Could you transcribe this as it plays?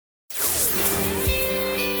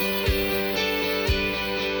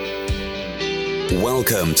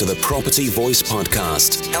Welcome to the Property Voice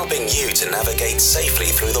Podcast, helping you to navigate safely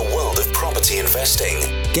through the world of property investing.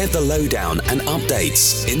 Get the lowdown and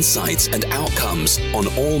updates, insights and outcomes on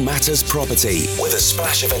all matters property with a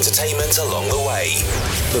splash of entertainment along the way.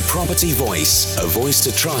 The Property Voice, a voice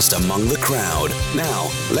to trust among the crowd.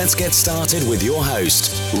 Now, let's get started with your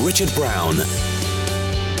host, Richard Brown.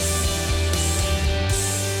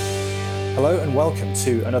 Hello and welcome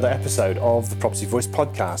to another episode of the Property Voice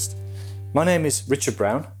Podcast. My name is Richard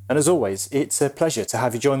Brown, and as always, it's a pleasure to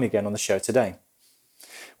have you join me again on the show today.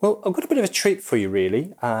 Well, I've got a bit of a treat for you,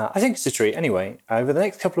 really. I think it's a treat anyway. Over the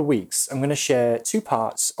next couple of weeks, I'm going to share two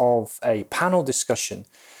parts of a panel discussion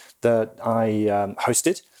that I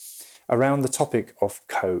hosted around the topic of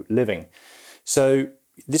co-living. So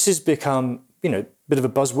this has become, a bit of a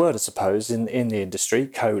buzzword, I suppose, in the industry,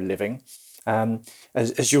 co-living.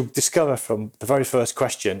 As you'll discover from the very first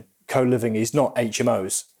question, co-living is not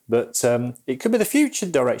HMOs. But it could be the future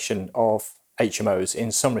direction of HMOs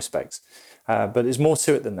in some respects. But there's more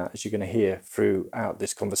to it than that, as you're going to hear throughout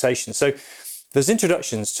this conversation. So there's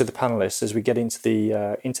introductions to the panelists as we get into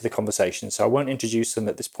the conversation. So I won't introduce them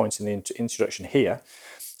at this point in the introduction here.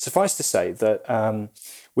 Suffice to say that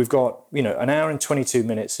we've got an hour and 22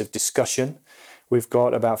 minutes of discussion. We've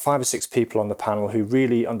got about 5 or 6 people on the panel who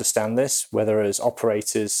really understand this, whether as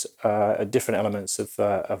operators at different elements of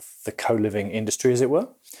the co-living industry, as it were,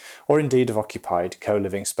 or indeed of occupied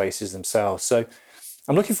co-living spaces themselves. So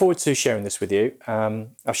I'm looking forward to sharing this with you.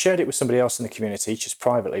 I've shared it with somebody else in the community just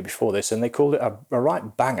privately before this, and they called it a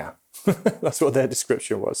right banger. That's what their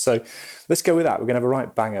description was. So let's go with that. We're going to have a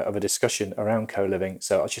right banger of a discussion around co-living.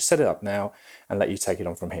 So I'll just set it up now and let you take it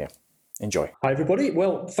on from here. Enjoy. Hi, everybody.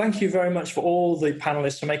 Well, thank you very much for all the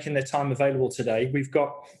panelists for making their time available today. We've got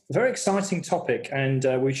a very exciting topic, and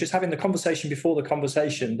we're just having the conversation before the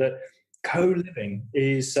conversation that co-living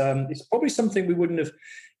is probably something we wouldn't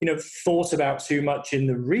have, thought about too much in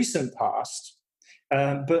the recent past.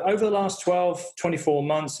 But over the last 12, 24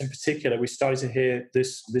 months in particular, we started to hear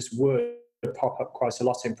this word pop up quite a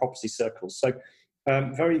lot in property circles. So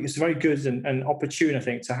it's very good and opportune, I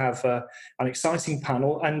think, to have an exciting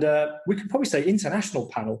panel, and we could probably say international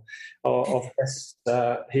panel of guests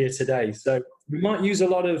here today. So we might use a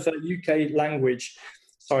lot of UK language.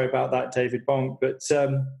 Sorry about that, David Bonk, but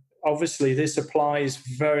obviously this applies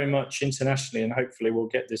very much internationally, and hopefully we'll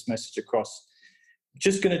get this message across.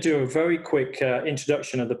 Just going to do a very quick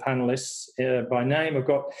introduction of the panelists by name. I've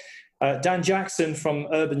got Dan Jackson from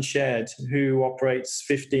Urban Shared, who operates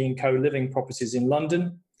 15 co-living properties in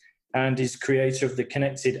London and is creator of the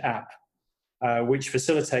Connected app, which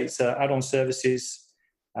facilitates add-on services,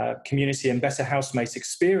 community and better housemate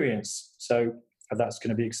experience. So that's going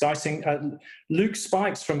to be exciting. Luke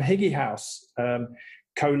Spikes from Higgy House,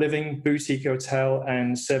 co-living, boutique hotel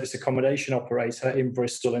and service accommodation operator in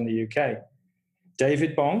Bristol in the UK.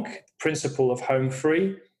 David Bonk, principal of Home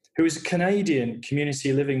Free, who is a Canadian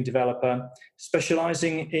community living developer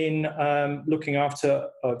specialising in looking after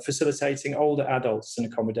facilitating older adults in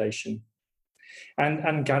accommodation.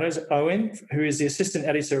 And Gareth Owen, who is the assistant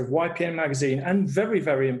editor of YPN magazine and very,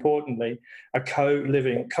 very importantly, a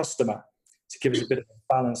co-living customer, to give us a bit of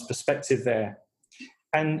a balanced perspective there.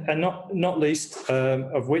 And not least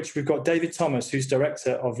of which, we've got David Thomas, who's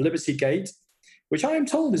director of Liberty Gate, which I am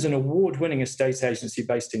told is an award-winning estate agency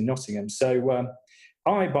based in Nottingham. So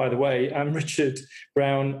I, by the way, am Richard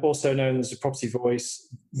Brown, also known as the Property Voice,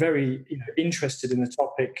 very interested in the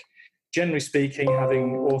topic, generally speaking,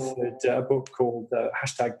 having authored a book called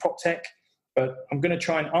 #PropTech, but I'm going to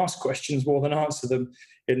try and ask questions more than answer them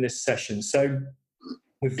in this session. So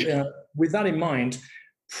with that in mind,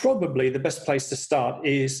 probably the best place to start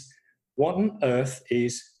is, what on earth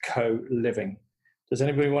is co-living? Does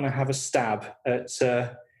anybody want to have a stab at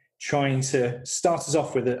trying to start us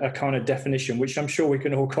off with a kind of definition, which I'm sure we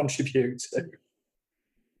can all contribute to?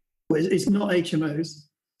 Well, it's not HMOs.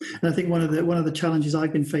 And I think one of the challenges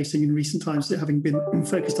I've been facing in recent times, having been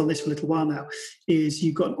focused on this for a little while now, is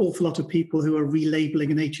you've got an awful lot of people who are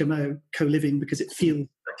relabeling an HMO co-living because it feels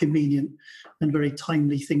a convenient and very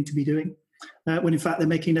timely thing to be doing, when in fact they're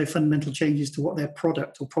making no fundamental changes to what their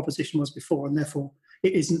product or proposition was before, and therefore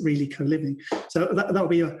it isn't really co-living. So that would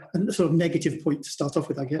be a sort of negative point to start off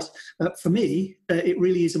with, I guess. For me, it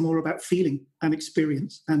really is more about feeling and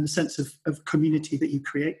experience and the sense of community that you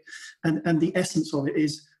create. And the essence of it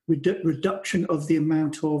is reduction of the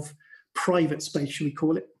amount of private space, should we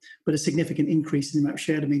call it, but a significant increase in the amount of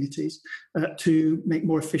shared amenities to make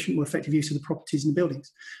more efficient, more effective use of the properties and the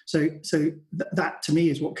buildings. So that to me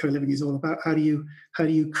is what co-living is all about. How do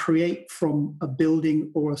you create from a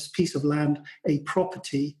building or a piece of land a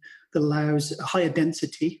property that allows a higher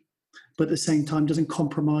density but at the same time doesn't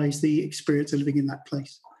compromise the experience of living in that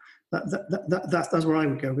place. That's where I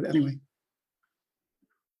would go with it anyway.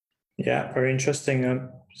 Yeah, very interesting.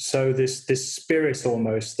 So this spirit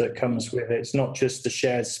almost that comes with it, it's not just a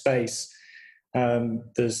shared space.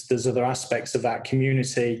 There's other aspects of that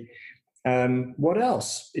community. What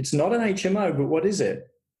else? It's not an HMO, but what is it?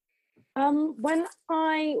 When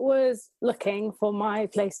I was looking for my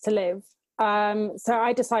place to live, so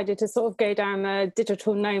I decided to sort of go down the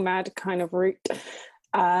digital nomad kind of route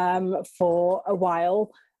for a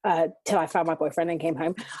while, till I found my boyfriend and came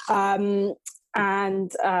home. I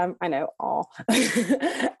know,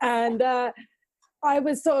 and I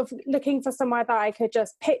was sort of looking for somewhere that I could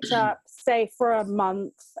just pitch up, stay for a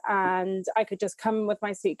month, and I could just come with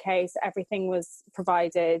my suitcase. Everything was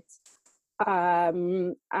provided.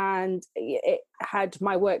 And it had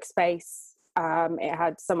my workspace. It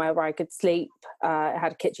had somewhere where I could sleep. It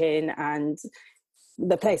had a kitchen, and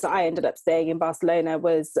the place that I ended up staying in Barcelona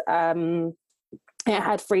was, it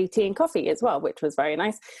had free tea and coffee as well, which was very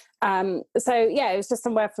nice. So yeah, it was just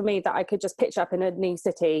somewhere for me that I could just pitch up in a new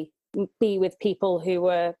city, be with people who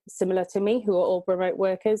were similar to me, who were all remote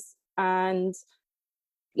workers. And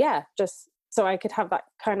yeah, just so I could have that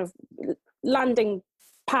kind of landing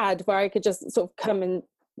pad where I could just sort of come and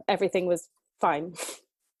everything was fine.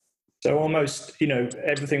 So almost,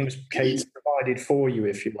 everything was provided for you,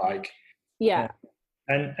 if you like. Yeah.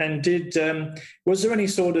 And did was there any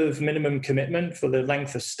sort of minimum commitment for the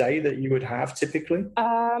length of stay that you would have typically?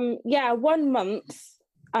 Yeah, 1 month.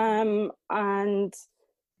 And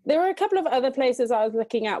there were a couple of other places I was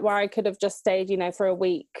looking at where I could have just stayed, for a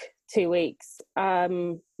week, 2 weeks. But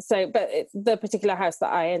the particular house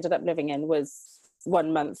that I ended up living in was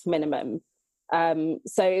 1 month minimum.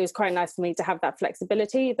 So it was quite nice for me to have that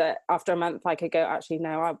flexibility that after a month I could go, actually,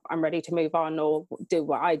 no, I'm ready to move on or do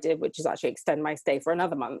what I did, which is actually extend my stay for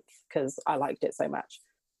another month because I liked it so much.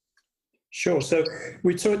 Sure. So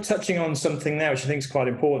we're touching on something now, which I think is quite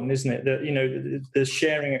important, isn't it? That, the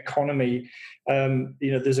sharing economy,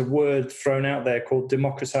 there's a word thrown out there called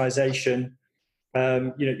democratization.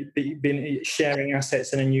 Been sharing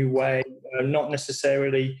assets in a new way, not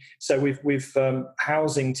necessarily. So with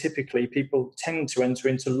housing, typically people tend to enter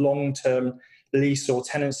into long-term lease or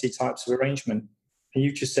tenancy types of arrangement. And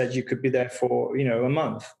you just said you could be there for, a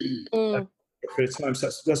month for a time. So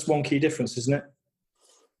that's one key difference, isn't it?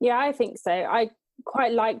 Yeah, I think so. I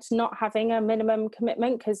quite liked not having a minimum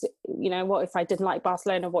commitment because, what if I didn't like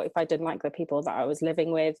Barcelona? What if I didn't like the people that I was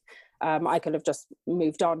living with? I could have just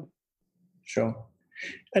moved on. Sure.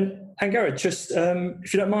 And Gareth, just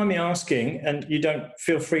if you don't mind me asking, and you don't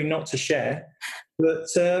feel free not to share, but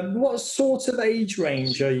what sort of age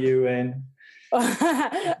range are you in?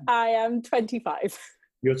 I am 25.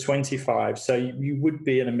 You're 25, so you would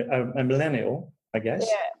be a millennial, I guess.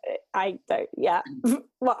 Yeah, I don't. Yeah,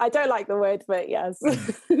 well, I don't like the word, but yes.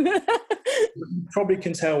 You probably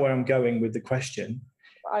can tell where I'm going with the question.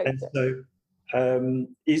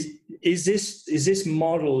 Is this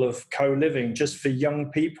model of co-living just for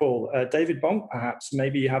young people? David Bonk, perhaps,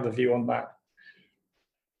 maybe you have a view on that.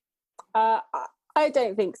 I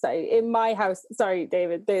don't think so. In my house, sorry,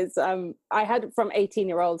 David, there's I had from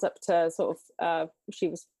 18-year-olds up to sort of she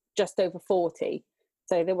was just over 40,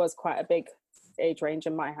 so there was quite a big age range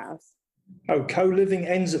in my house. Oh, co-living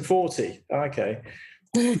ends at 40. Okay.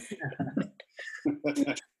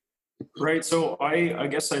 Right. So I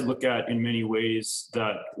guess I look at in many ways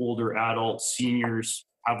that older adults, seniors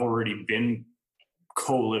have already been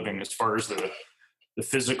co-living as far as the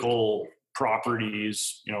physical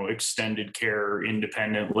properties, extended care,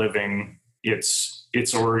 independent living.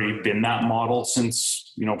 It's already been that model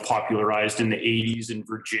since, popularized in the 80s in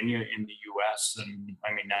Virginia in the US. And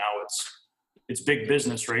I mean, now it's big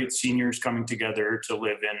business, right? Seniors coming together to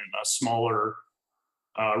live in a smaller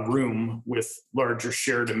room with larger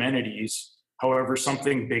shared amenities. However,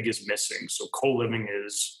 something big is missing. So co-living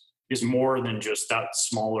is more than just that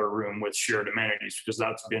smaller room with shared amenities, because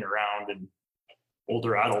that's been around and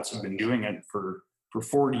older adults have been doing it for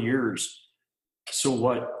 40 years.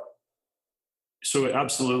 So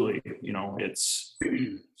absolutely, it's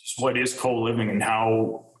what is co-living and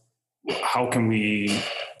how can we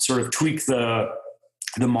sort of tweak the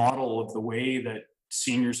model of the way that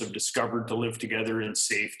seniors have discovered to live together in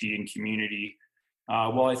safety and community.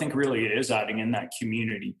 Well, I think really it is adding in that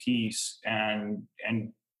community piece and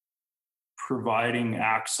providing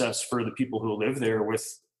access for the people who live there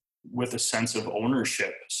with a sense of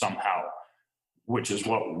ownership somehow, which is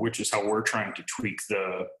how we're trying to tweak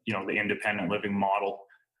the independent living model.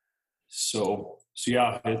 So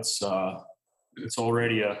yeah, it's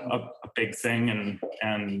already a big thing,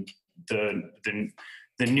 and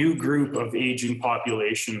the the new group of aging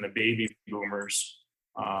population, the baby boomers,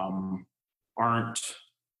 aren't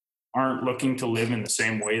looking to live in the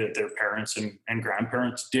same way that their parents and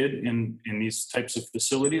grandparents did in these types of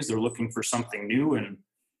facilities. They're looking for something new, and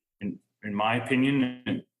in my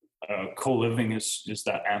opinion, co-living is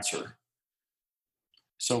that answer.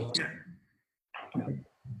 So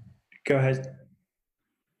go ahead.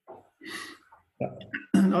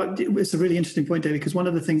 It's a really interesting point, David, because one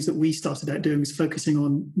of the things that we started out doing was focusing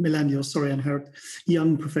on millennials,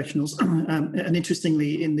 young professionals. And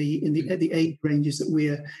interestingly, in the age ranges that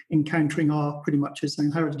we're encountering are pretty much, as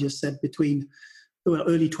Harold just said, between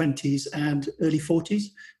early 20s and early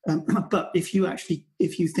 40s. But if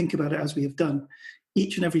you think about it as we have done,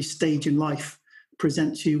 each and every stage in life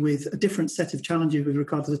presents you with a different set of challenges with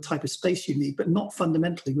regard to the type of space you need, but not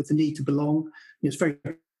fundamentally with the need to belong. It's very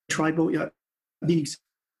tribal. Needing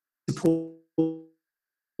support,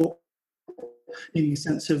 needing a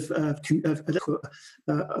sense of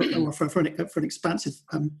for an expansive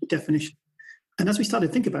definition. And as we started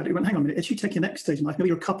to think about it, we went, hang on a minute, as you take your next stage in life, maybe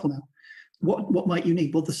you're a couple now, what might you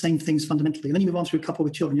need? Well, the same things fundamentally. And then you move on to a couple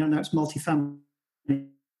with children. Now it's multifamily, and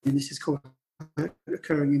this is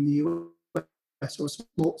occurring in the US, or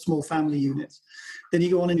small family units. Then you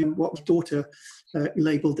go on into what daughter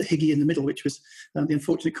labelled the Higgy in the middle, which was the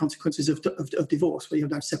unfortunate consequences of divorce, where you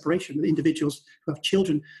have now separation with individuals who have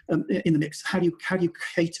children in the mix. How do you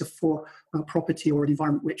cater for property or an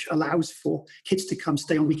environment which allows for kids to come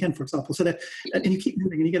stay on weekend, for example? So and you keep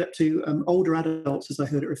moving, and you get up to older adults, as I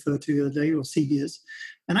heard it referred to the other day, or seniors,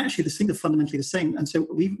 and actually the things are fundamentally the same. And so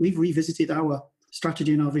we've revisited our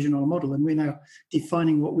strategy and our vision, our model, and we're now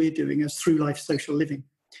defining what we're doing as through life social living,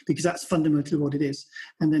 because that's fundamentally what it is.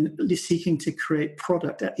 And then seeking to create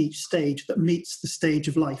product at each stage that meets the stage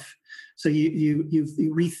of life. So you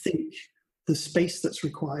rethink the space that's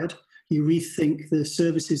required, you rethink the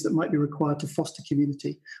services that might be required to foster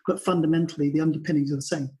community, but fundamentally the underpinnings are the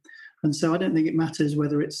same. And so I don't think it matters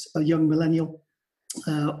whether it's a young millennial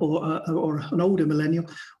or an older millennial,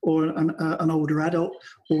 or an older adult,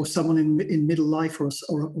 or someone in middle life, or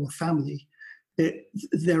a family.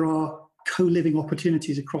 There are co-living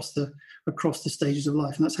opportunities across the stages of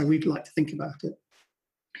life, and that's how we'd like to think about it.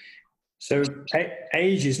 So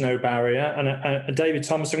age is no barrier, and David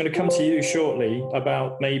Thomas, I'm going to come to you shortly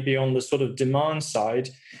about maybe on the sort of demand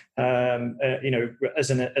side, as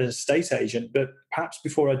an estate agent. But perhaps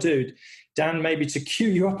before I do, Dan, maybe to cue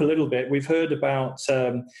you up a little bit, we've heard about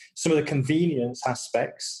some of the convenience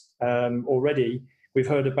aspects already. We've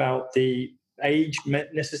heard about the age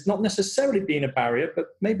not necessarily being a barrier, but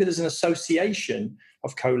maybe there's an association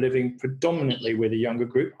of co-living predominantly with a younger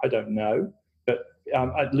group. I don't know. But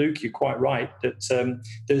Luke, you're quite right that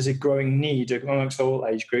there's a growing need amongst all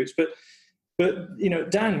age groups. But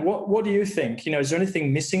Dan, what do you think? Is there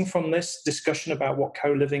anything missing from this discussion about what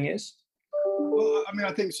co-living is? Well, I mean,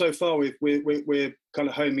 I think so far we're kind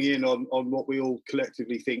of homing in on what we all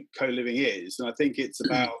collectively think co-living is, and I think it's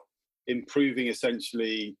about improving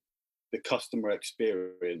essentially the customer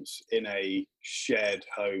experience in a shared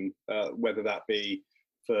home, whether that be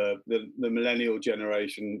for the millennial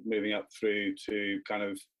generation moving up through to kind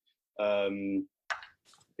of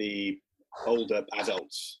the older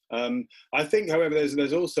adults. I think, however,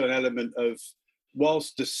 there's also an element of,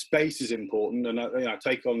 whilst the space is important, and I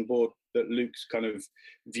take on board that Luke's kind of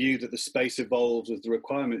view that the space evolves as the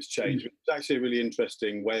requirements change. It's actually a really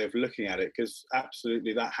interesting way of looking at it, because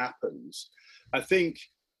absolutely that happens. I think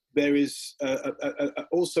there is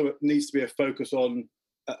also needs to be a focus on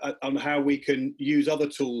how we can use other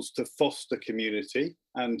tools to foster community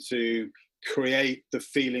and to create the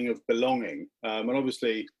feeling of belonging. And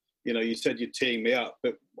obviously, you said you're teeing me up,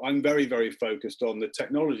 but I'm very, very focused on the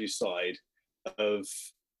technology side of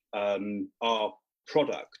our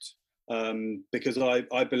product, because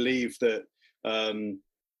I believe that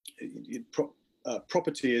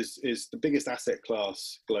property is the biggest asset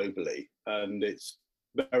class globally, and it's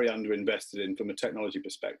very underinvested in from a technology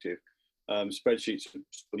perspective. Spreadsheets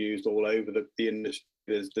are used all over the industry.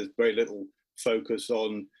 There's very little focus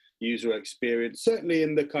on user experience, certainly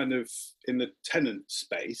in the tenant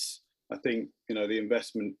space. I think the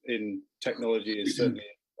investment in technology is certainly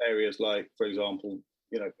in areas like, for example,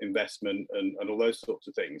 investment and all those sorts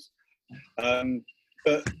of things.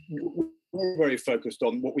 But we're very focused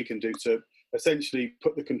on what we can do to essentially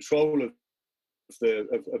put the control of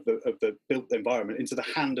the built environment into the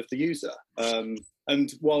hand of the user.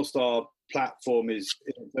 And whilst our platform is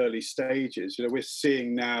in early stages, we're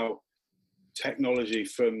seeing now technology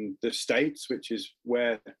from the States, which is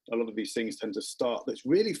where a lot of these things tend to start, that's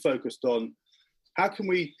really focused on how can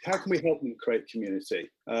we help them create community?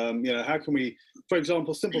 How can we, for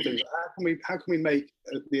example, simple things. How can we make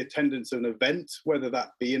the attendance of an event, whether that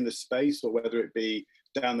be in the space or whether it be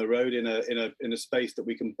down the road in a space that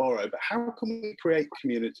we can borrow, but how can we create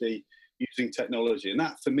community using technology? And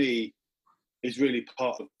that, for me, is really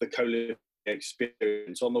part of the co-living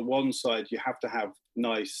experience. On the one side, you have to have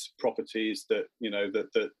nice properties that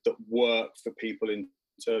that work for people in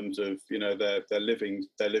terms of their living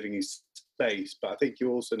space, but I think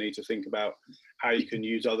you also need to think about how you can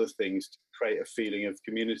use other things to create a feeling of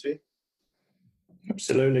community.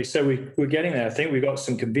 Absolutely. So we're getting there. I think we've got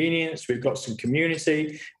some convenience, we've got some community,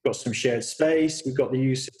 we've got some shared space, we've got the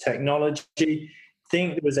use of technology. I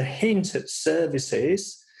think there was a hint at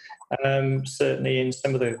services, certainly in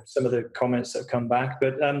some of the comments that have come back.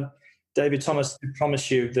 But David Thomas, I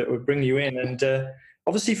promise you that we'll bring you in. And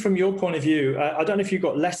obviously, from your point of view, I don't know if you've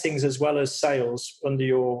got lettings as well as sales under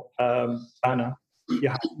your banner.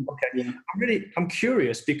 Yeah. Okay. I'm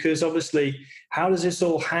curious because obviously, how does this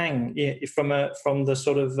all hang from the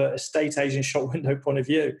sort of estate agent shop window point of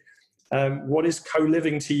view? What is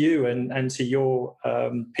co-living to you and to your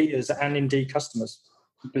peers and indeed customers?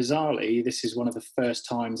 Bizarrely, this is one of the first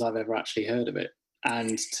times I've ever actually heard of it,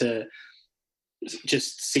 and to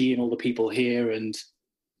just seeing all the people here and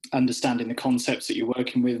understanding the concepts that you're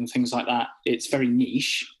working with and things like that, it's very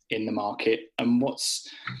niche in the market. And what's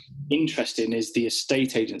interesting is the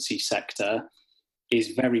estate agency sector is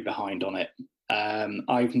very behind on it.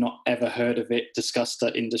 I've not ever heard of it discussed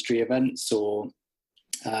at industry events or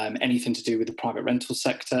anything to do with the private rental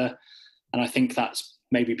sector. And I think that's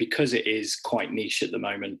maybe because it is quite niche at the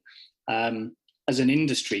moment. As an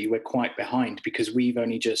industry, we're quite behind because we've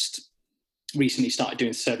only just recently started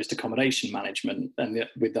doing serviced accommodation management and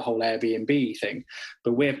with the whole Airbnb thing,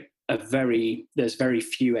 but there's very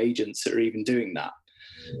few agents that are even doing that.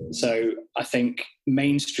 So I think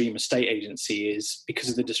mainstream estate agency is, because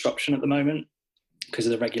of the disruption at the moment, because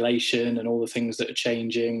of the regulation and all the things that are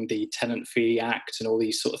changing, the Tenant Fee Act and all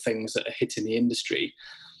these sort of things that are hitting the industry,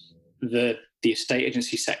 the estate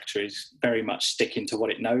agency sector is very much sticking to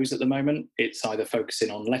what it knows at the moment. It's either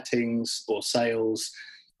focusing on lettings or sales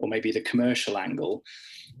or maybe the commercial angle.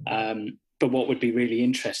 But what would be really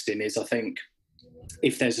interesting is, I think,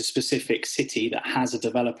 if there's a specific city that has a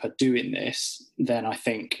developer doing this, then I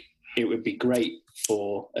think it would be great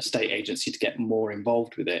for a estate agency to get more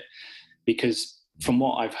involved with it. Because from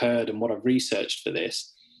what I've heard and what I've researched for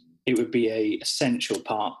this, it would be an essential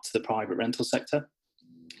part to the private rental sector,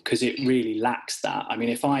 because it really lacks that. I mean,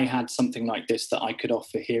 if I had something like this that I could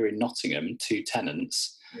offer here in Nottingham to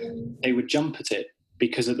tenants, they would jump at it,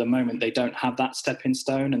 because at the moment they don't have that stepping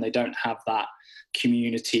stone and they don't have that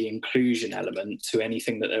community inclusion element to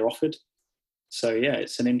anything that they're offered. So yeah,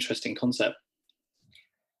 it's an interesting concept.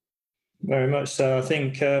 Very much so. I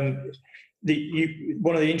think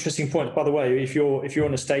one of the interesting points, by the way, if you're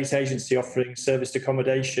an estate agency offering serviced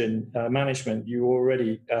accommodation management, you're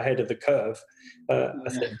already ahead of the curve. I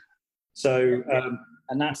think so.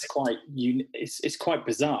 And that's quite it's quite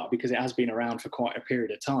bizarre because it has been around for quite a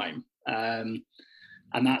period of time.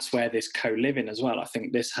 And that's where this co-living as well, I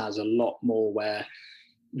think this has a lot more where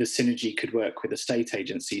the synergy could work with a estate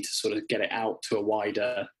agency to sort of get it out to a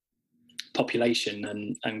wider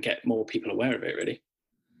population and get more people aware of it, really.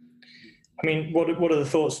 I mean, what are the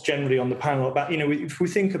thoughts generally on the panel about, if we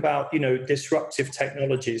think about, disruptive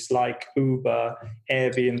technologies like Uber,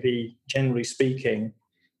 Airbnb, generally speaking,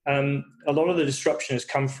 a lot of the disruption has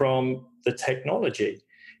come from the technology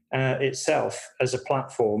itself as a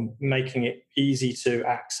platform, making it easy to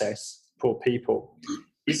access for people.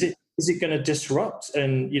 Is it going to disrupt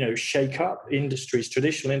and shake up industries,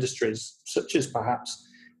 traditional industries such as perhaps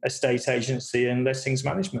estate agency and lettings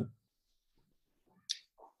management?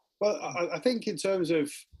 Well, I think in terms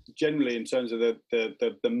of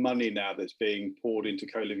the money now that's being poured into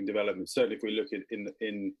co-living development, certainly if we look at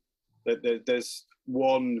there's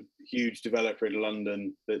one huge developer in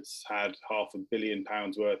London that's had £500 million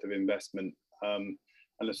worth of investment, and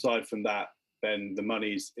aside from that, then the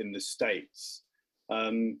money's in the States.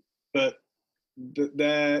 But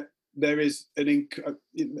there is an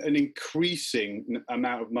increasing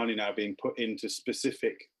amount of money now being put into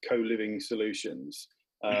specific co-living solutions.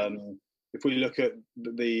 If we look at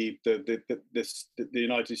the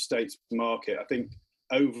United States market, I think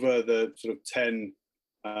over the sort of 10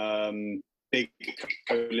 big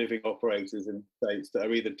co-living operators in the States that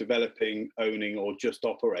are either developing, owning, or just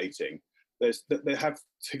operating, they have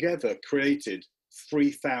together created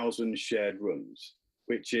 3,000 shared rooms,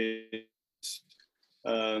 which is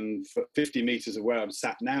For 50 metres of where I'm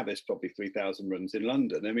sat now, there's probably 3,000 rooms in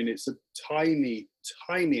London. I mean, it's a tiny,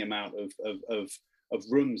 tiny amount of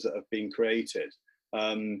rooms that have been created.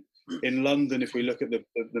 In London, if we look at the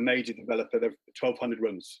major developer, there are 1,200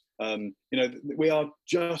 rooms. We are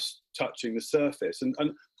just touching the surface. And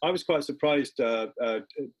I was quite surprised,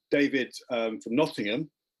 David from Nottingham,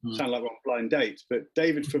 sound like we're on blind date, but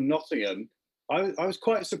David from Nottingham, I was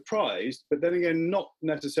quite surprised, but then again, not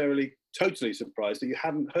necessarily totally surprised that you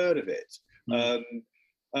hadn't heard of it.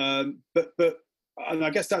 But I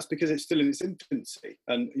guess that's because it's still in its infancy.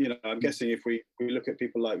 And, I'm guessing if we look at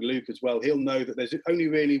people like Luke as well, he'll know that there's only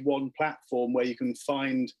really one platform where you can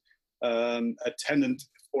find a tenant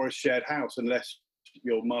for a shared house, unless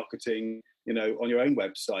you're marketing, on your own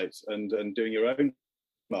website and doing your own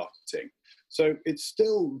marketing. So it's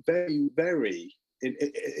still very, very in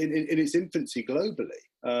its infancy globally.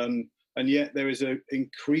 And yet there is an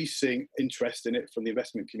increasing interest in it from the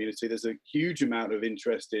investment community. There's a huge amount of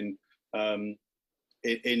interest in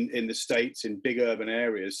the States, in big urban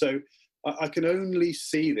areas. So I can only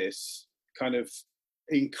see this kind of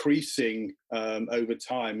increasing over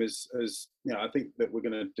time as I think that we're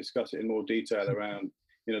going to discuss it in more detail around,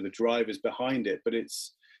 the drivers behind it. But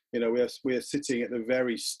it's, we are sitting at the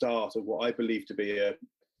very start of what I believe to be a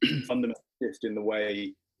fundamental shift in the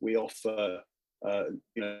way we offer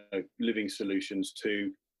living solutions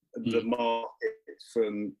to the market,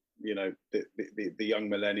 from the young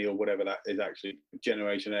millennial, whatever that is, actually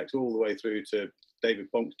Generation X, all the way through to David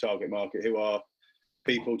Bonk's target market, who are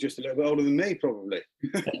people just a little bit older than me, probably.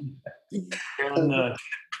 And,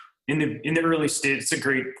 in the early stage, it's a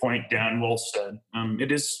great point, Dan. Well said.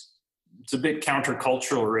 It's a bit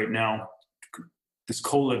countercultural right now. This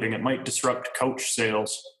co-living, it might disrupt coach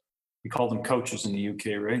sales. We call them coaches in the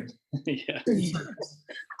UK, right? Yeah.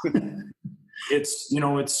 It's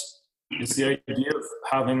the idea of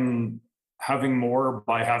having more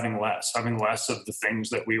by having less of the things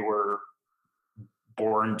that we were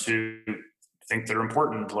born to think that are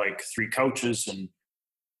important, like 3 coaches and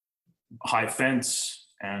high fence,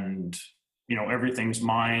 and everything's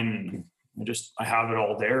mine. I have it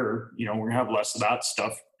all there. We're gonna have less of that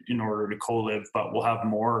stuff in order to co-live, but we'll have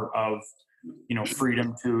more of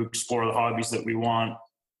freedom to explore the hobbies that we want,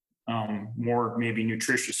 more maybe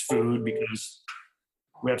nutritious food because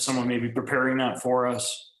we have someone maybe preparing that for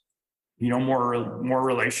us, more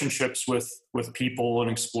relationships with people and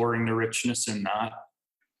exploring the richness in that.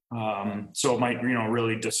 So it might,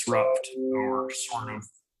 really disrupt or sort of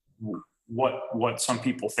what some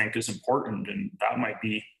people think is important. And that might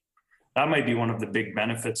be one of the big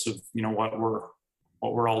benefits of,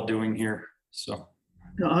 what we're all doing here. So.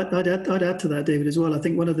 No, I'd add to that, David, as well. I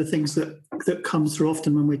think one of the things that comes through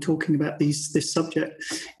often when we're talking about this subject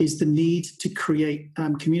is the need to create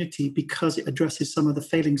community, because it addresses some of the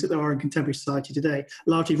failings that there are in contemporary society today,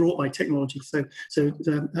 largely wrought by technology. So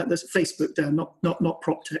that's Facebook down, not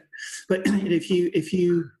prop tech. But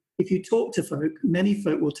if you talk to folk, many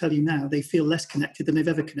folk will tell you now they feel less connected than they've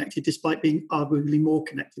ever connected, despite being arguably more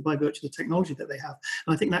connected by virtue of the technology that they have.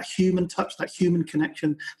 And I think that human touch, that human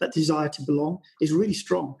connection, that desire to belong is really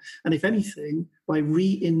strong. And if anything, by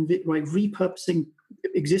repurposing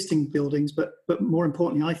existing buildings, but more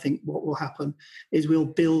importantly, I think what will happen is we'll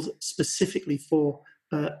build specifically for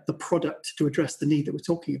the product to address the need that we're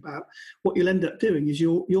talking about. What you'll end up doing is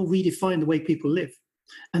you'll redefine the way people live.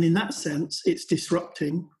 And in that sense, it's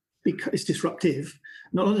disrupting. Because it's disruptive,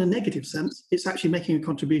 not in a negative sense. It's actually making a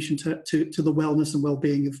contribution to the wellness and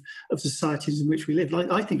well-being of societies in which we live.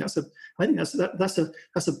 I think that's a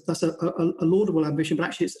laudable ambition, but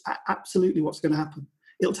actually, it's absolutely what's going to happen.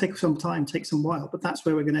 It'll take some time, take some while, but that's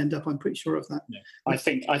where we're going to end up. I'm pretty sure of that. Yeah. I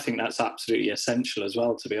think that's absolutely essential as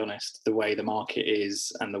well. To be honest, the way the market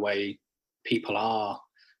is and the way people are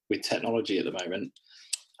with technology at the moment.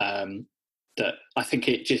 That I think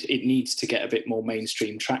it needs to get a bit more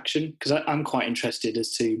mainstream traction, because I'm quite interested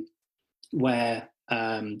as to where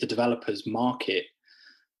the developers market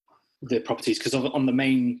the properties, because on the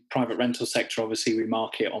main private rental sector, obviously we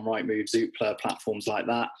market on Rightmove, Zoopla, platforms like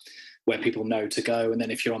that, where people know to go. And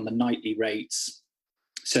then if you're on the nightly rates,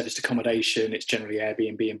 serviced accommodation, it's generally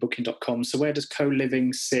Airbnb and Booking.com. So where does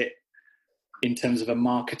co-living sit in terms of a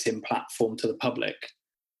marketing platform to the public?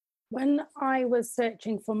 When I was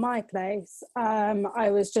searching for my place, I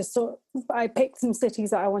was just I picked some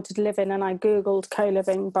cities that I wanted to live in, and I Googled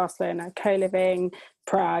co-living Barcelona, co-living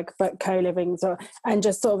Prague, but co-living, and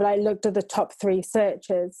just sort of like looked at the top 3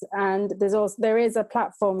 searches. And there is a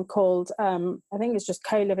platform called, I think it's just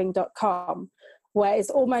coliving.com, where it's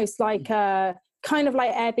almost like a kind of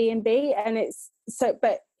like Airbnb, and it's so,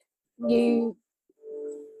 but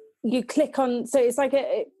you click on, so it's like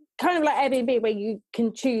kind of like Airbnb where you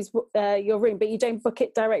can choose your room, but you don't book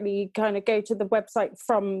it directly. You kind of go to the website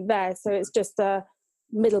from there. So it's just a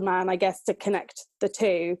middleman, I guess, to connect the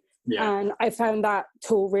two. Yeah. And I found that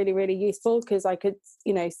tool really, really useful because I could,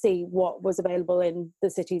 see what was available in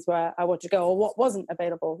the cities where I wanted to go or what wasn't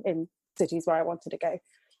available in cities where I wanted to go.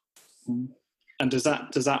 And does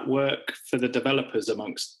that work for the developers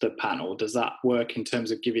amongst the panel? Does that work in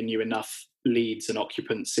terms of giving you enough leads and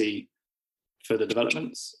occupancy for the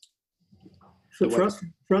developments? For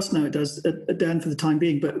us now it does, Dan, for the time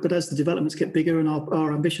being. But as the developments get bigger and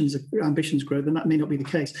our ambitions grow, then that may not be the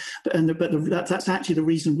case. That's actually the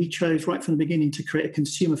reason we chose right from the beginning to create a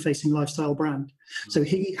consumer-facing lifestyle brand. So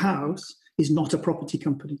Higgy House is not a property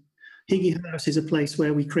company. Higgy House is a place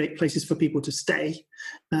where we create places for people to stay,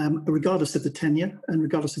 regardless of the tenure and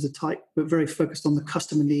regardless of the type. We're very focused on the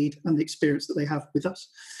customer need and the experience that they have with us.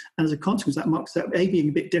 And as a consequence, that marks that being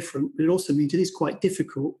a bit different, but it also means it is quite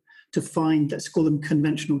difficult to find, let's call them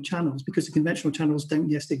conventional channels, because the conventional channels don't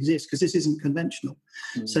yet exist, because this isn't conventional.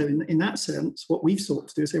 So in that sense, what we've sought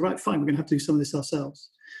to do is say, right, fine, we're going to have to do some of this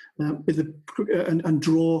ourselves and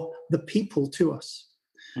draw the people to us.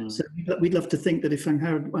 So we'd love to think that if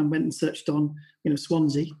Angharad went and searched on,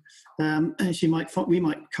 Swansea, and we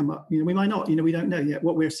might come up, we might not, we don't know yet.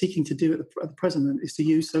 What we're seeking to do at the present is to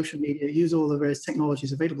use social media, use all the various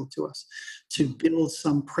technologies available to us to build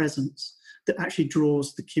some presence that actually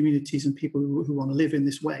draws the communities and people who want to live in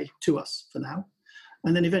this way to us for now.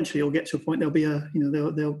 And then eventually it'll get to a point, there'll be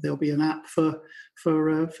there'll be an app for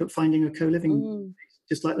finding a co-living,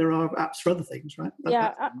 just like there are apps for other things, right?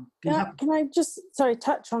 Can I just,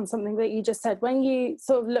 touch on something that you just said? When you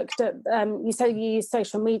sort of looked at, you said you use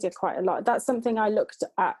social media quite a lot. That's something I looked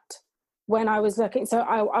at when I was looking. So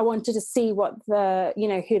I wanted to see what who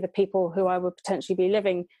the people who I would potentially be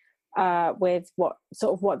living with, what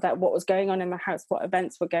was going on in the house, what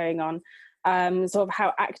events were going on, sort of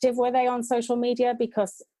how active were they on social media,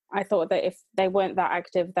 because I thought that if they weren't that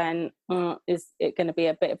active, then is it going to be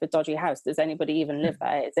a bit of a dodgy house? Does anybody even live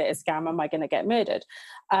there? Is it a scam? Am I going to get murdered?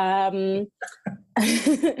 And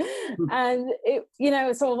it,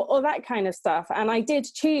 sort of all that kind of stuff. And I did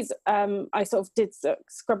choose, I sort of did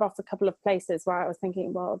scrub off a couple of places where I was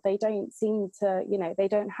thinking, well, they don't seem to, they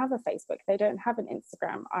don't have a Facebook, they don't have an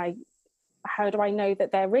Instagram. How do I know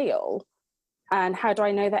that they're real? And how do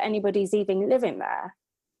I know that anybody's even living there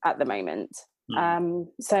at the moment?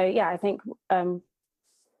 I think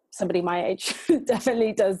somebody my age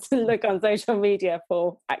definitely does look on social media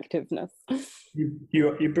for activeness.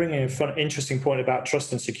 You bring in an interesting point about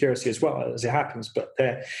trust and security as well, as it happens, but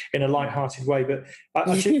in a light-hearted way. But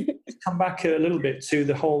I should come back a little bit to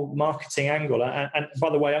the whole marketing angle. And by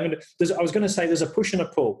the way, I was going to say there's a push and a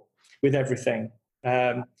pull with everything.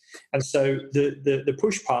 And so the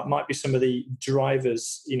push part might be some of the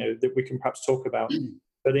drivers, that we can perhaps talk about.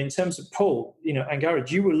 But in terms of pull,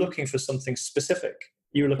 Angharad, you were looking for something specific.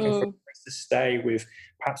 You were looking for a place to stay with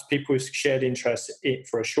perhaps people with shared interests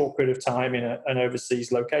for a short period of time in an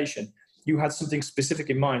overseas location. You had something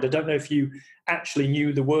specific in mind. I don't know if you actually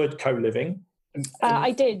knew the word co-living.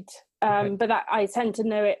 I did, but I tend to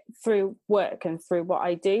know it through work and through what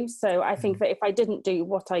I do. So I think that if I didn't do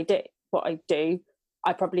what I do,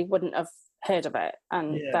 I probably wouldn't have heard of it,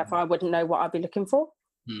 and therefore I wouldn't know what I'd be looking for.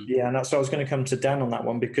 Yeah, and that's why I was going to come to Dan on that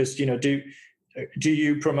one, because do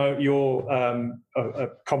you promote your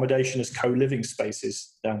accommodation as co-living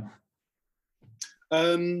spaces, Dan?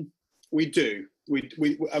 We do. We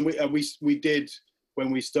did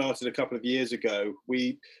when we started a couple of years ago.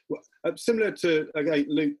 We similar to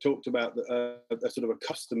Luke talked about a sort of a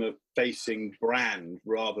customer-facing brand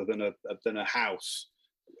rather than a house.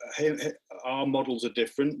 Our models are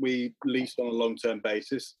different. We lease on a long-term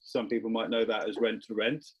basis. Some people might know that as rent to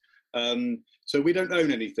rent. So we don't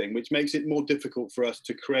own anything, which makes it more difficult for us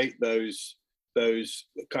to create those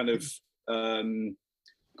kind of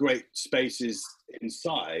great spaces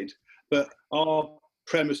inside. But our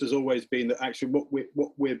premise has always been that actually what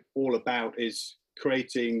we're all about is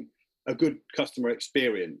creating a good customer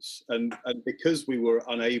experience, and because we were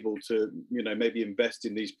unable to maybe invest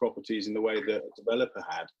in these properties in the way that a developer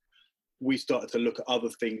had, we started to look at other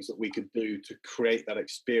things that we could do to create that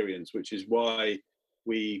experience, which is why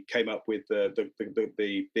we came up with the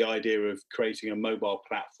idea of creating a mobile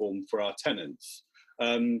platform for our tenants.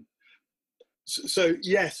 So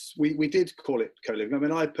yes, we did call it co-living. I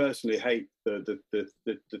mean, I personally hate the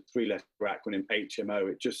three-letter acronym HMO.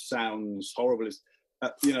 It just sounds horrible.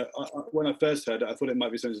 When I first heard it, I thought it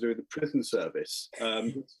might be something to do with the prison service.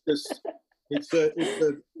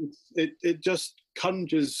 It just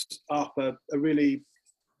conjures up a really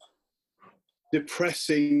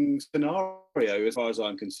depressing scenario as far as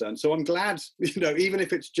I'm concerned. So I'm glad, even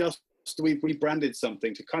if it's just we've rebranded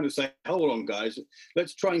something to kind of say, hold on, guys,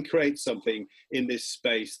 let's try and create something in this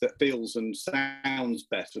space that feels and sounds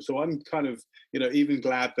better. So I'm kind of, even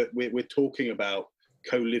glad that we're talking about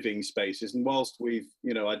co-living spaces. And whilst we've,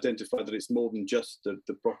 identified that it's more than just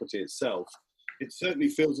the property itself, it certainly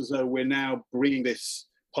feels as though we're now bringing this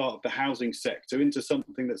part of the housing sector into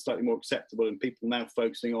something that's slightly more acceptable, and people now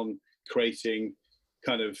focusing on creating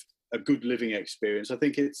kind of a good living experience. I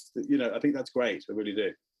think I think that's great. I really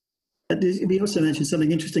do. We also mentioned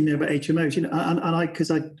something interesting there about HMOs,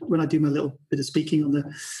 and when I do my little bit of speaking on the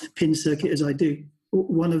PIN circuit, as I do,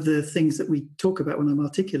 one of the things that we talk about when I'm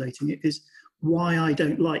articulating it is why I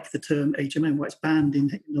don't like the term HMO, why it's banned in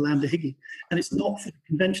the land of Higgy. And it's not for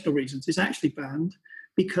conventional reasons. It's actually banned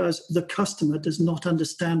because the customer does not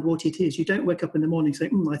understand what it is. You don't wake up in the morning and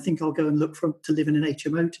say, I think I'll go and look to live in an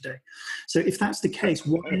HMO today. So if that's the case,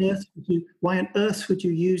 why on earth would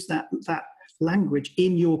you use that language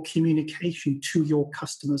in your communication to your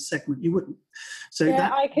customer segment? You wouldn't. So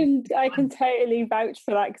yeah, I can totally vouch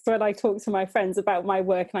for that, because when I talk to my friends about my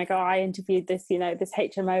work and I go, I interviewed this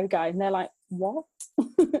HMO guy, and they're like, what?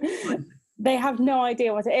 They have no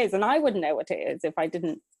idea what it is, and I wouldn't know what it is if I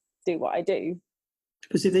didn't do what I do.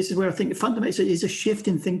 But see, this is where I think fundamentally it is a shift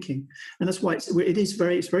in thinking, and that's why it's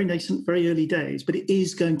very nascent, very early days, but it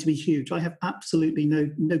is going to be huge. I have absolutely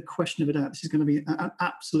no question of a doubt. This is going to be an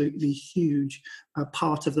absolutely huge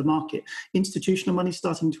part of the market. Institutional money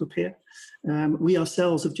starting to appear. We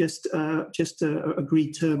ourselves have just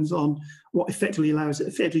agreed terms on what effectively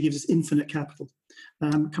gives us infinite capital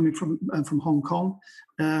coming from Hong Kong,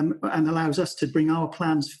 and allows us to bring our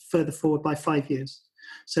plans further forward by 5 years.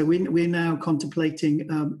 So we're now contemplating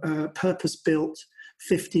purpose-built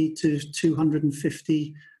 50 to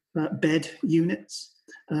 250 bed units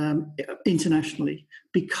internationally,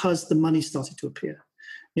 because the money started to appear.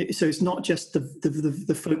 So it's not just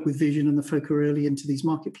the folk with vision and the folk who are early into these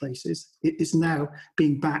marketplaces. It is now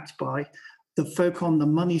being backed by the folk on the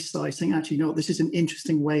money side saying, actually, this is an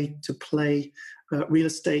interesting way to play real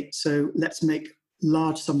estate. So let's make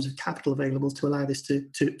large sums of capital available to allow this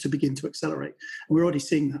to begin to accelerate. And we're already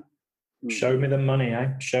seeing that. Show me the money, eh?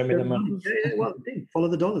 Show me the money. Yeah, well, follow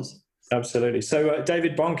the dollars. Absolutely. So,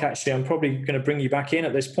 David Bonk, actually, I'm probably going to bring you back in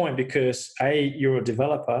at this point because, A, you're a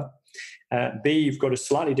developer. B, you've got a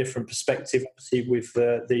slightly different perspective, obviously, with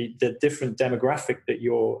the different demographic that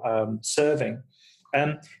you're serving.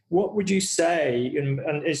 What would you say, and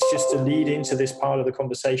it's just to lead into this part of the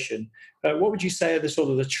conversation, what would you say are the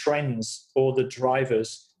sort of the trends or the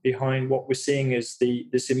drivers behind what we're seeing as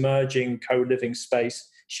this emerging co-living space,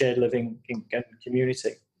 shared living and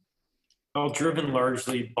community? Well, driven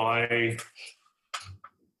largely by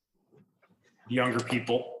younger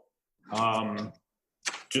people,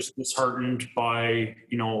 just disheartened by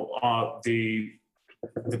the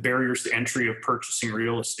barriers to entry of purchasing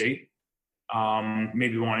real estate.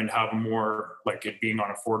 Maybe wanting to have more, like it being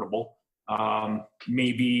unaffordable.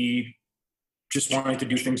 Maybe just wanting to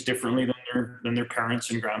do things differently than their parents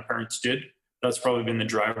and grandparents did. That's probably been the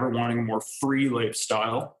driver. Wanting a more free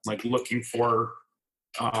lifestyle, like looking for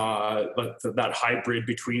that hybrid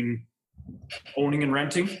between owning and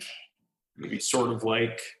renting. Maybe sort of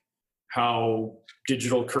like how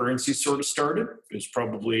digital currency sort of started. It was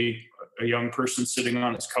probably a young person sitting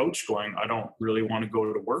on his couch going, I don't really want to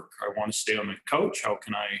go to work. I want to stay on the couch. How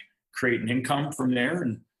can I create an income from there?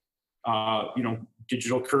 And,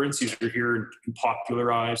 digital currencies are here and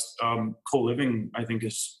popularized. Co-living, I think,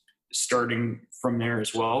 is starting from there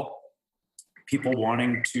as well. People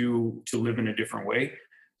wanting to live in a different way.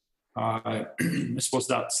 I suppose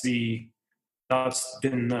that's been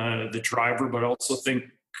the driver, but I also think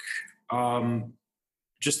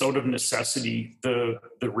just out of necessity, the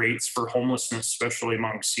rates for homelessness, especially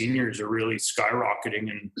among seniors, are really skyrocketing,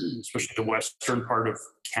 and especially the western part of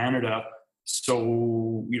Canada.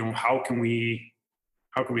 So, how can we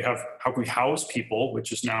house people,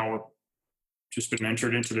 which is now just been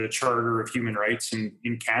entered into the Charter of Human Rights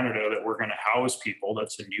in Canada, that we're going to house people.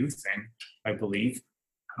 That's a new thing, I believe.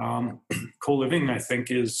 Co-living, I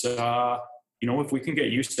think, is, if we can get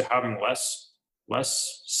used to having less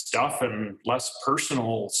stuff and less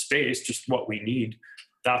personal space, just what we need,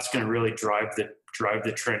 that's going to really drive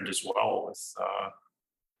the trend as well.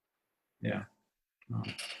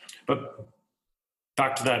 But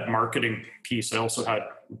back to that marketing piece, I also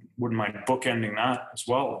wouldn't mind bookending that as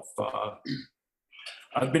well.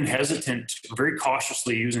 I've been hesitant, very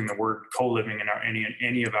cautiously using the word co-living in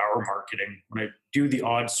any of our marketing. When I do the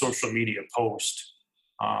odd social media post,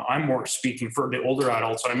 I'm more speaking for the older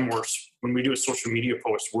adults. When we do a social media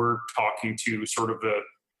post, we're talking to sort of the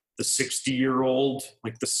 60-year-old,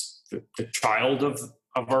 like the child of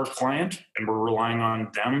our client, and we're relying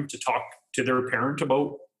on them to talk to their parent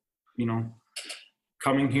about,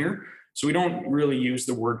 coming here. So we don't really use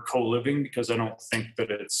the word co-living because I don't think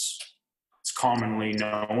that it's commonly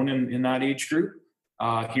known in that age group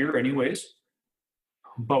here anyways.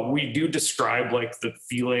 But we do describe like the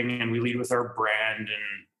feeling, and we lead with our brand,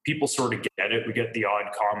 and people sort of get it. We get the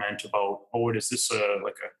odd comment about, oh, is this a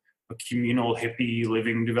communal hippie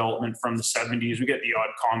living development from the 70s? We get the odd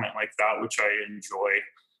comment like that, which I enjoy.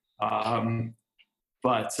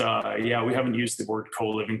 But we haven't used the word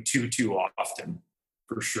co-living too often,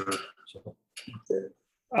 for sure. So.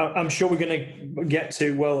 I'm sure we're going to get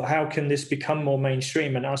to, well, how can this become more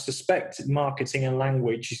mainstream? And I suspect marketing and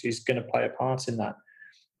language is going to play a part in that.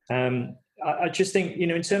 I just think,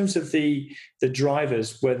 in terms of the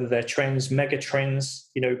drivers, whether they're trends, mega trends,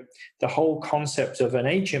 the whole concept of an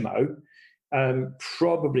HMO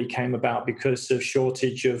probably came about because of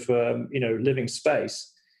shortage of, living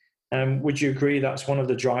space. Would you agree that's one of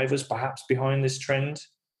the drivers perhaps behind this trend?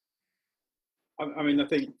 I mean, I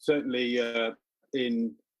think certainly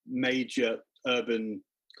in major urban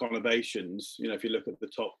conurbations, if you look at the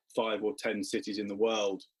top 5 or 10 cities in the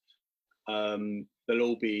world, they'll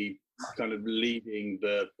all be kind of leading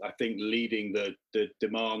the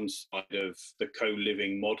demand side of the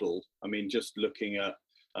co-living model. I mean, just looking at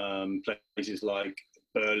places like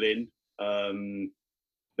Berlin,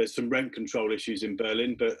 there's some rent control issues in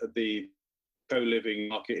Berlin, but the co-living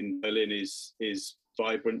market in Berlin is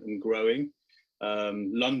vibrant and growing.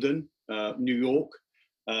 London, New York,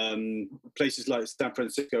 places like San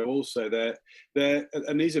Francisco also,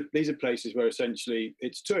 and these are places where essentially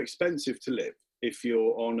it's too expensive to live if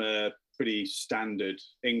you're on a pretty standard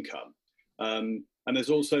income, and there's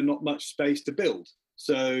also not much space to build.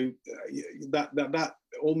 So that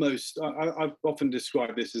almost, I've often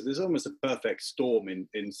described this as there's almost a perfect storm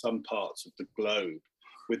in some parts of the globe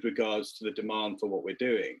with regards to the demand for what we're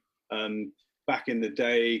doing. Back in the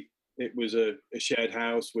day, it was a shared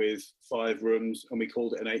house with 5 rooms, and we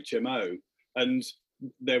called it an HMO. And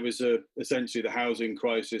there was essentially the housing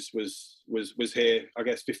crisis was here, I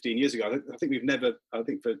guess, 15 years ago. I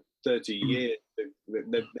think for 30 years,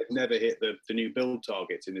 they've never hit the new build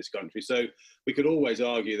targets in this country. So we could always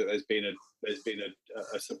argue that there's been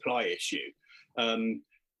a supply issue.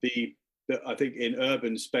 I think in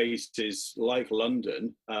urban spaces like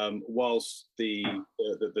London, whilst the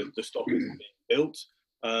stock is being built,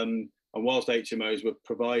 and whilst HMOs were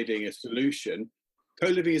providing a solution,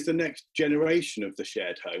 co-living is the next generation of the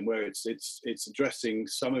shared home, where it's addressing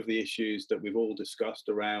some of the issues that we've all discussed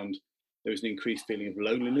around. There's an increased feeling of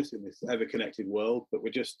loneliness in this ever-connected world, but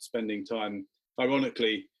we're just spending time,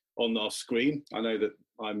 ironically, on our screen. I know that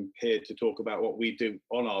I'm here to talk about what we do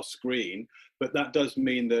on our screen, but that does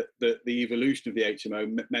mean that the evolution of the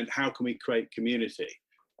HMO meant how can we create community?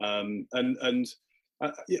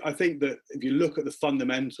 I think that if you look at the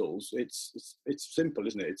fundamentals, it's simple,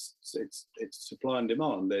 isn't it? It's supply and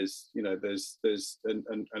demand. There's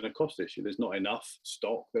a cost issue. There's not enough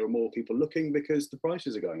stock. There are more people looking because the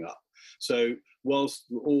prices are going up. So whilst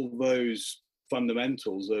all those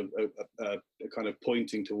fundamentals are kind of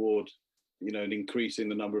pointing toward an increase in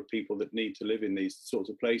the number of people that need to live in these sorts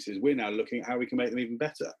of places, we're now looking at how we can make them even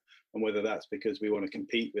better. And whether that's because we want to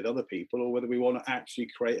compete with other people, or whether we want to actually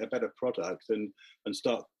create a better product and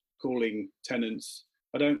start calling tenants.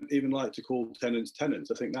 I don't even like to call tenants.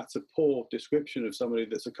 I think that's a poor description of somebody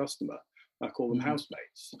that's a customer. I call them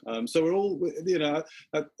housemates. So we're all,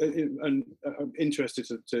 and I'm interested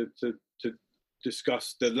to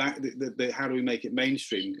discuss the how do we make it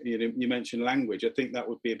mainstream. You mentioned language. I think that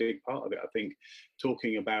would be a big part of it. I think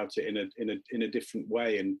talking about it in a different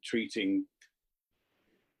way and treating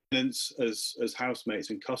tenants as housemates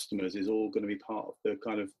and customers is all going to be part of the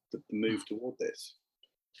kind of the move toward this.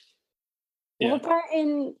 Yeah. What about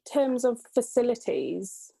in terms of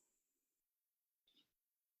facilities?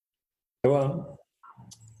 Well,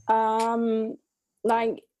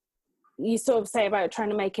 like you sort of say about trying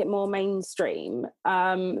to make it more mainstream.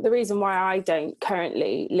 The reason why I don't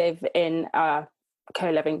currently live in a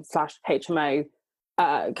co-living / HMO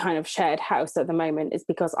kind of shared house at the moment is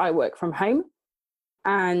because I work from home.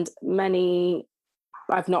 And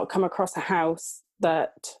I've not come across a house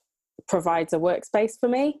that provides a workspace for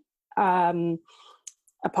me.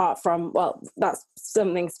 Apart from, well, that's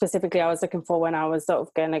something specifically I was looking for when I was sort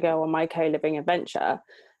of going to go on my co-living adventure.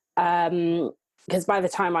 Because by the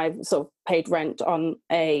time I've sort of paid rent on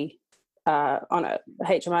a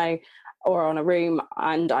HMO, or on a room,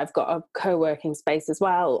 and I've got a co-working space as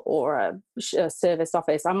well, or a service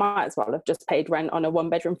office, I might as well have just paid rent on a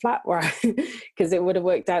 1-bedroom flat, because it would have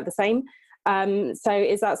worked out the same. So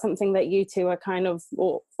is that something that you two are kind of,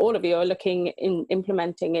 or all of you are looking in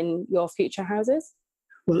implementing in your future houses?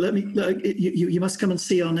 Well, you must come and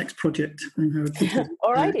see our next project.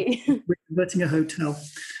 Alrighty. We're converting a hotel,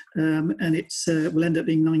 and it's will end up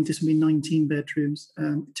being 19 bedrooms,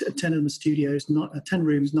 10 of them are studios, 10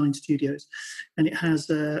 rooms, 9 studios, and it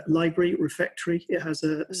has a library, refectory, it has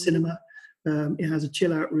a cinema, it has a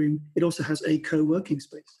chill out room, it also has a co-working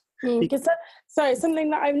space. Because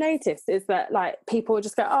something that I've noticed is that, like, people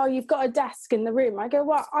just go, "Oh, you've got a desk in the room." I go,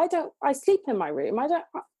 "Well, I sleep in my room.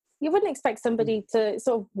 You wouldn't expect somebody to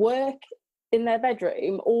sort of work in their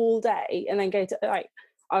bedroom all day and then go to, like,"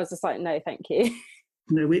 I was just like, "No, thank you."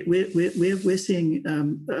 No, we're seeing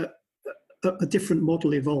a different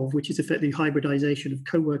model evolve, which is effectively hybridization of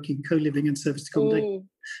co-working, co-living, and service accommodation.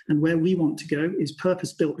 And where we want to go is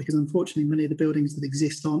purpose-built, because unfortunately many of the buildings that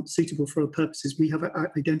exist aren't suitable for the purposes we have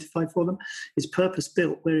identified for them. It's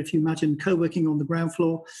purpose-built, where if you imagine co-working on the ground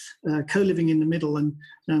floor, co-living in the middle, and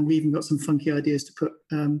we even got some funky ideas to put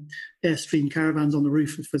Airstream caravans on the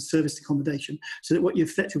roof for service accommodation, so that what you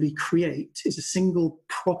effectively create is a single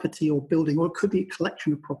property or building, or it could be a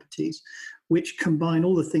collection of properties, which combine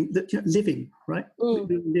all the things that, living, right?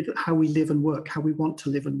 How we live and work, how we want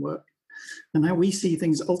to live and work. And how we see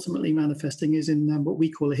things ultimately manifesting is in what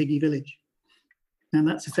we call a Higgy village. And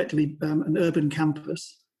that's effectively an urban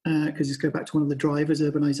campus, because let's go back to one of the drivers,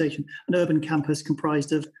 urbanization. An urban campus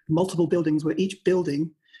comprised of multiple buildings, where each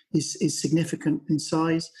building is significant in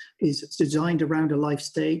size, is designed around a life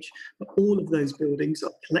stage, but all of those buildings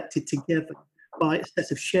are collected together by a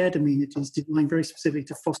set of shared amenities designed very specifically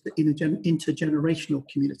to foster intergenerational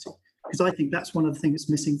community. Because I think that's one of the things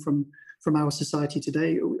that's missing from our society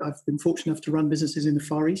today. I've been fortunate enough to run businesses in the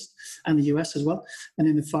Far East and the US as well. And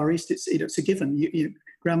in the Far East, it's a given.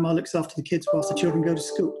 Grandma looks after the kids whilst the children go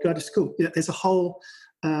to school. There's a whole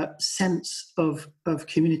sense of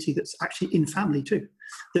community that's actually in family too,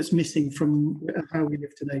 that's missing from how we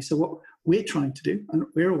live today. So what we're trying to do, and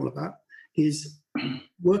we're all about, is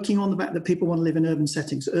working on the fact that people want to live in urban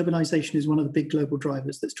settings. Urbanization is one of the big global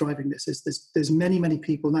drivers that's driving this. There's many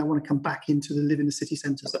people now want to come back into the live in the city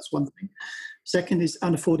centres. That's one thing. Second is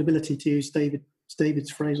unaffordability, to use David's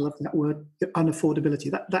phrase. I love that word,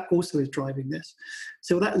 unaffordability. That also is driving this.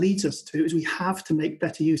 So what that leads us to is we have to make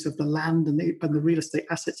better use of the land and the real estate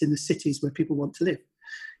assets in the cities where people want to live.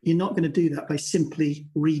 You're not going to do that by simply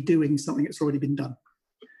redoing something that's already been done.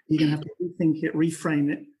 You're going to have to rethink it,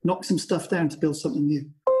 reframe it, knock some stuff down to build something new.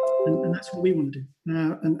 And that's what we want to do.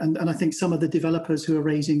 And I think some of the developers who are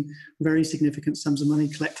raising very significant sums of money,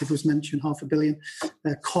 Collective was mentioned, $500 million,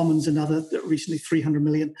 Commons another, recently 300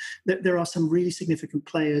 million. There are some really significant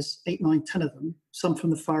players, 8, 9, 10 of them, some from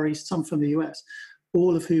the Far East, some from the US,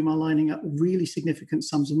 all of whom are lining up really significant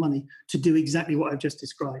sums of money to do exactly what I've just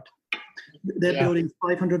described. They're building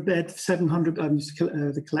 500 bed, 700.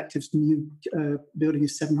 The Collective's new building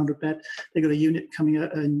is 700 bed. They've got a unit coming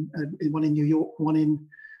out, one in New York, one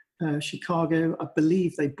in Chicago. I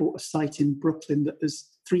believe they bought a site in Brooklyn that is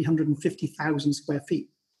 350,000 square feet.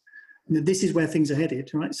 This is where things are headed,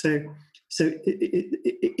 right? So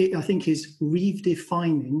it I think is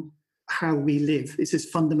redefining how we live. It's as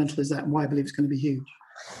fundamental as that, and why I believe it's going to be huge.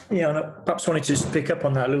 Yeah, and I perhaps wanted to just pick up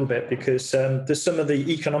on that a little bit, because there's some of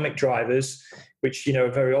the economic drivers which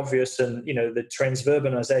are very obvious, and the trends of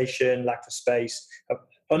urbanization, lack of space,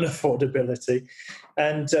 unaffordability,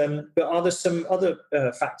 and but are there some other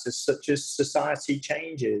factors such as society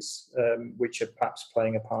changes which are perhaps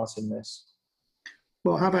playing a part in this?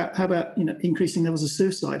 Well, how about increasing levels of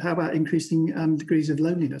suicide? How about increasing degrees of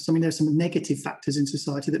loneliness? I mean, there's some negative factors in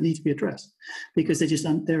society that need to be addressed, because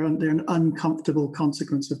they're an uncomfortable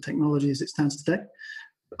consequence of technology as it stands today.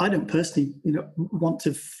 I don't personally, want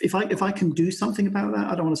to. If I can do something about that,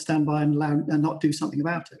 I don't want to stand by and not do something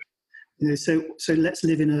about it. So let's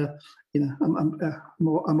live in a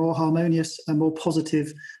more harmonious, a more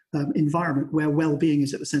positive environment where well-being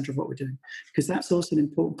is at the centre of what we're doing, because that's also an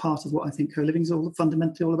important part of what I think co-living is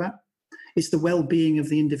fundamentally all about. It's the well-being of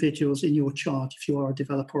the individuals in your charge, if you are a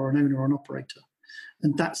developer or an owner or an operator,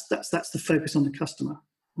 and that's the focus on the customer,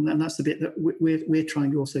 and that's the bit that we're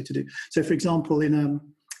trying also to do. So, for example, in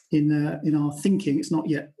our thinking, it's not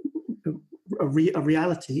yet a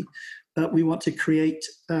reality. We want to create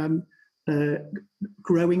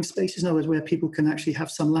growing spaces, in other words, where people can actually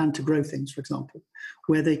have some land to grow things, for example,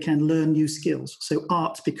 where they can learn new skills. So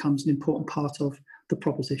art becomes an important part of the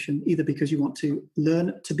proposition, either because you want to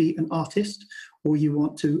learn to be an artist, or you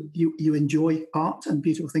want to you enjoy art and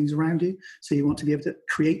beautiful things around you, so you want to be able to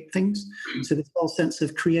create things. So this whole sense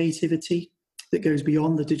of creativity that goes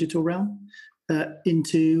beyond the digital realm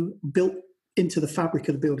built into the fabric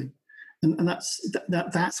of the building, and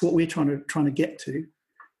that's what we're trying to get to.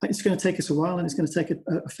 It's going to take us a while, and it's going to take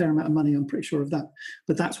a fair amount of money. I'm pretty sure of that,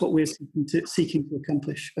 but that's what we're seeking to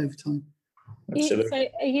accomplish over time. So,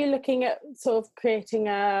 are you looking at sort of creating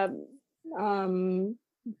a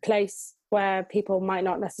place where people might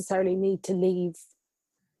not necessarily need to leave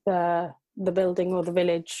the building or the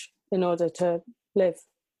village in order to live?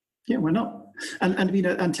 Yeah, why not? And you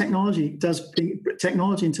know, and technology in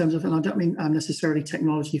terms of, and I don't mean necessarily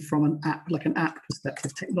technology from an app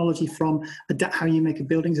perspective. Technology from how you make a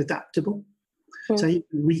buildings adaptable, so you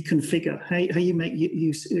can reconfigure how you make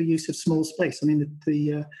use of small space. I mean,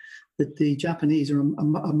 the Japanese are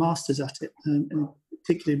masters at it, and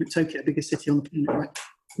particularly Tokyo, the biggest city on the planet, right?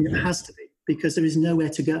 It has to be, because there is nowhere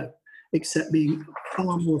to go except being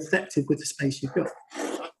far more effective with the space you've got.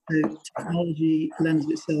 So technology lends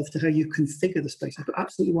itself to how you configure the space. But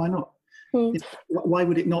absolutely, why not? You know, why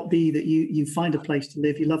would it not be that you find a place to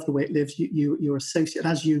live, you love the way it lives, you're associated,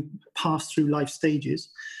 as you pass through life stages,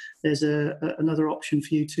 there's another option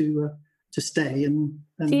for you to stay. And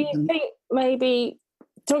do you think, maybe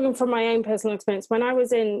talking from my own personal experience, when I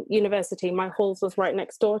was in university, my halls was right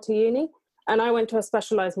next door to uni, and I went to a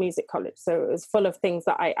specialised music college, so it was full of things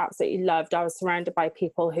that I absolutely loved. I was surrounded by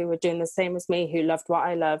people who were doing the same as me, who loved what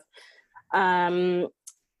I love.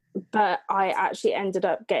 But I actually ended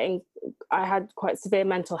up I had quite severe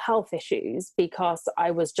mental health issues because I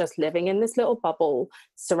was just living in this little bubble,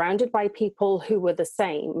 surrounded by people who were the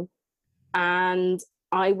same, and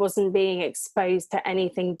I wasn't being exposed to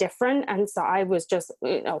anything different. And so I was just,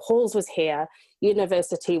 Halls was here,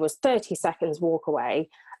 university was 30 seconds walk away,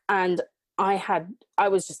 and I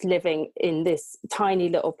was just living in this tiny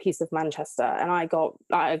little piece of Manchester, and I got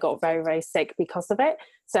very, very sick because of it.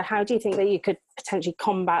 So how do you think that you could potentially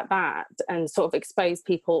combat that and sort of expose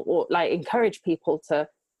people, or like encourage people to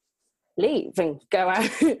leave and go out,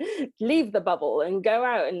 leave the bubble and go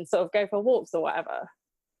out and sort of go for walks or whatever?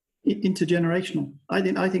 Intergenerational. I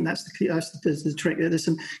think that's the key. That's the trick. There's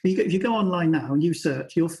some. If you go online now and you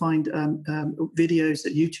search, you'll find videos,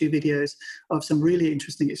 YouTube videos of some really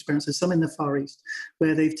interesting experiences. Some in the Far East,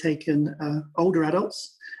 where they've taken older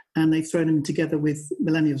adults and they've thrown them together with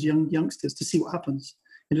millennials, youngsters, to see what happens.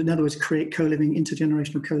 In other words, create co-living,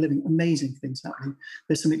 intergenerational co-living. Amazing things happening.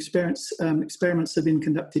 There's some experiments have been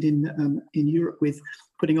conducted in Europe with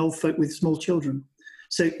putting old folk with small children.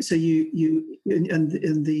 So the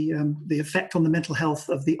effect on the mental health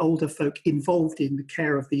of the older folk involved in the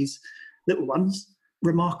care of these little ones,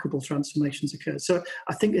 remarkable transformations occur. So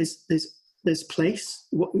I think there's place.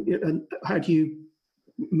 How do you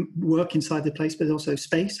work inside the place, but also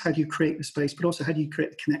space? How do you create the space, but also how do you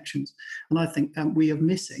create the connections? And I think we are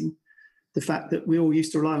missing the fact that we all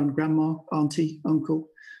used to rely on grandma, auntie, uncle,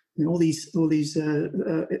 all these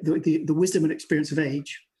the wisdom and experience of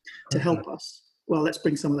age to help us. Well, let's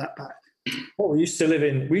bring some of that back. Well, we used to live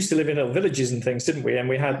in little villages and things, didn't we? And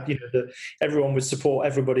we had, everyone would support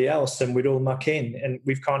everybody else, and we'd all muck in. And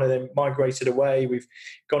we've kind of then migrated away. We've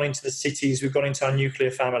gone into the cities. We've gone into our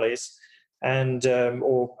nuclear families, and the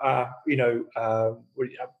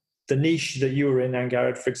niche that you were in,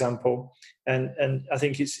 Angarad, for example. And I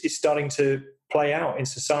think it's starting to play out in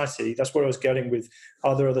society. That's where I was getting with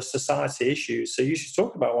other society issues. So you should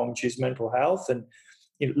talk about one, which is mental health and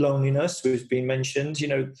loneliness, who's been mentioned.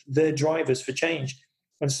 They're drivers for change.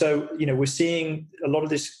 And so we're seeing a lot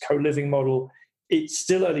of this co-living model. It's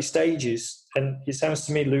still early stages, and it sounds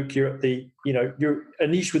to me, Luke, you're at you're a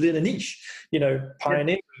niche within a niche,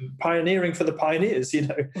 pioneering for the pioneers, you're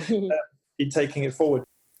taking it forward.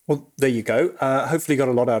 Well, there you go. Hopefully you got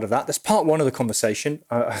a lot out of that. That's part one of the conversation.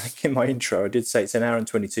 I think in my intro, I did say it's an hour and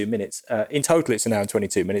 22 minutes. In total, it's an hour and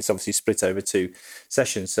 22 minutes, obviously split over 2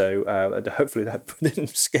 sessions. So hopefully that didn't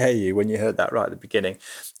scare you when you heard that right at the beginning.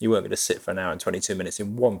 You weren't going to sit for an hour and 22 minutes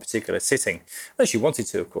in one particular sitting, unless you wanted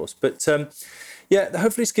to, of course. But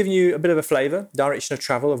hopefully it's given you a bit of a flavour, direction of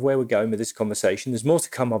travel of where we're going with this conversation. There's more to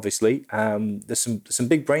come, obviously. There's some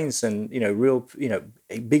big brains and real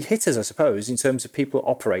big hitters, I suppose, in terms of people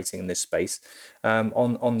operating in this space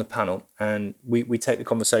on the panel, and we take the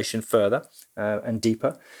conversation further and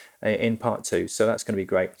deeper in part 2. So that's going to be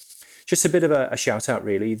great. Just a bit of a shout out,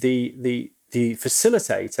 really. The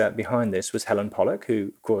facilitator behind this was Helen Pollock,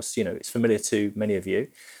 who, of course, is familiar to many of you.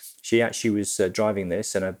 She actually was driving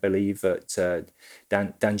this, and I believe that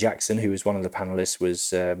Dan Jackson, who was one of the panelists,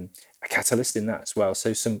 was a catalyst in that as well.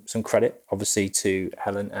 So some credit, obviously, to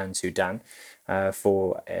Helen and to Dan.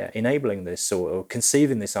 for enabling this or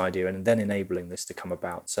conceiving this idea and then enabling this to come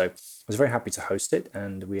about. So I was very happy to host it,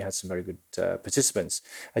 and we had some very good participants,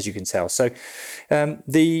 as you can tell. So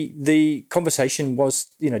the conversation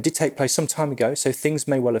did take place some time ago, so things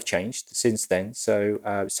may well have changed since then. So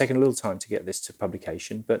it's taken a little time to get this to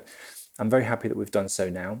publication, but I'm very happy that we've done so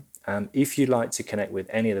now. If you'd like to connect with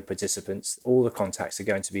any of the participants, all the contacts are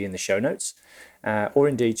going to be in the show notes, or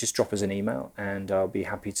indeed just drop us an email and I'll be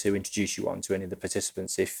happy to introduce you on to any of the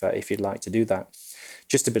participants if you'd like to do that.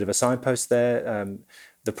 Just a bit of a signpost there.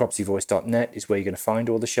 thepropertyvoice.net is where you're going to find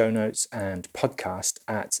all the show notes, and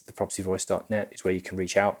podcast@thepropertyvoice.net is where you can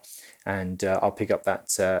reach out, and I'll pick up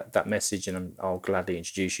that message and I'll gladly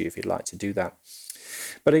introduce you if you'd like to do that.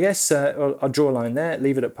 But I guess I'll draw a line there,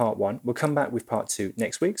 leave it at part 1. We'll come back with part 2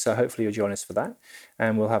 next week, so hopefully you'll join us for that.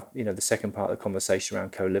 And we'll have the second part of the conversation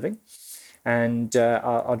around co-living. And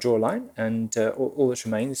I'll draw a line, and all that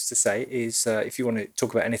remains to say is if you want to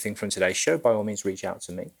talk about anything from today's show, by all means reach out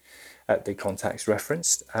to me at the contacts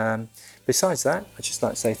referenced. Besides that, I'd just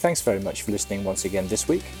like to say thanks very much for listening once again this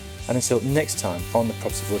week. And until next time on the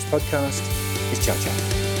Property Voice podcast, it's ciao ciao.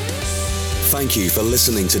 Thank you for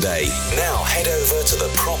listening today. Now head over to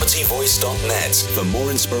thepropertyvoice.net for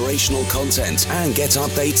more inspirational content and get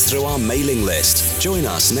updates through our mailing list. Join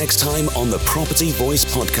us next time on the Property Voice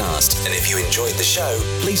podcast. And if you enjoyed the show,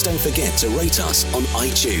 please don't forget to rate us on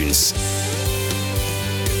iTunes.